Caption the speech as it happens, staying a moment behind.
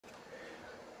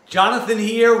Jonathan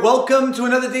here. Welcome to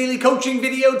another daily coaching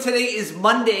video. Today is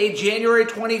Monday, January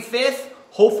 25th.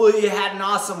 Hopefully you had an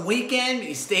awesome weekend.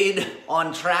 You stayed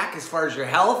on track as far as your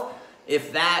health.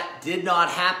 If that did not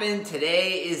happen,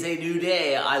 today is a new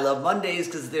day. I love Mondays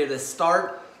because they're the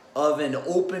start of an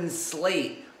open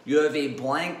slate. You have a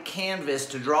blank canvas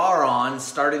to draw on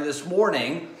starting this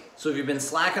morning. So if you've been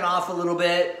slacking off a little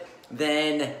bit,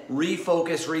 then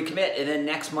refocus, recommit, and then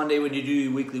next Monday when you do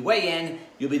your weekly weigh-in,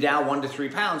 you'll be down 1 to 3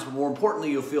 pounds, but more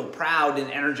importantly, you'll feel proud and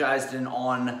energized and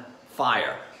on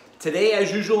fire. Today,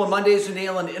 as usual, on Mondays, we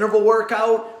nail an interval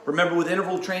workout. Remember, with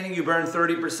interval training, you burn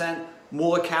 30%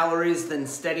 more calories than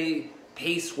steady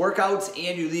pace workouts,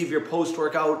 and you leave your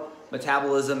post-workout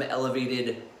metabolism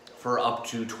elevated for up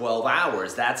to 12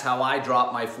 hours. That's how I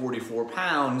dropped my 44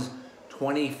 pounds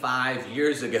 25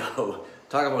 years ago.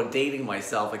 Talk about dating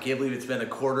myself. I can't believe it's been a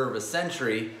quarter of a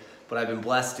century, but I've been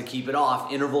blessed to keep it off.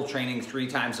 Interval training 3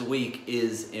 times a week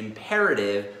is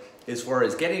imperative as far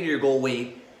as getting to your goal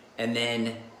weight and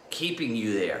then keeping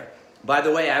you there. By the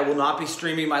way, I will not be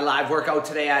streaming my live workout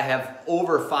today. I have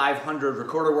over 500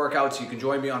 recorder workouts. You can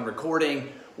join me on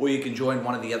recording, or you can join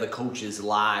one of the other coaches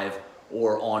live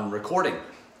or on recording.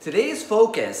 Today's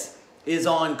focus is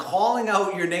on calling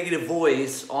out your negative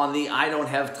voice on the "I don't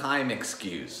have time"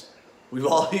 excuse. We've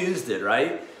all used it,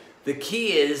 right? The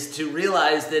key is to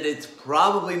realize that it's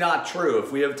probably not true.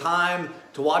 If we have time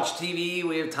to watch TV,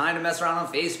 we have time to mess around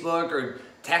on Facebook or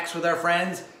text with our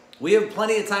friends, we have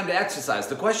plenty of time to exercise.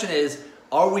 The question is,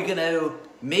 are we gonna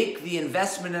make the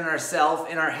investment in ourselves,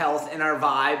 in our health, in our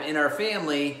vibe, in our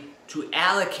family to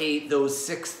allocate those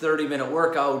 6 30-minute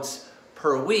workouts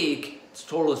per week? It's a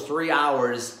total of 3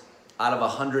 hours out of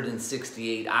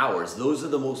 168 hours. Those are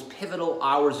the most pivotal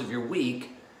hours of your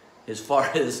week as far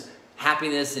as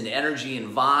happiness and energy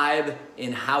and vibe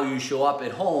in how you show up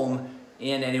at home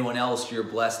and anyone else you're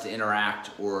blessed to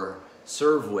interact or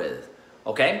serve with.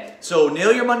 Okay, so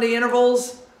nail your Monday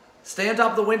intervals, stay on top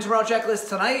of the win tomorrow checklist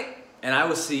tonight, and I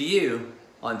will see you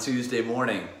on Tuesday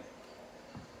morning.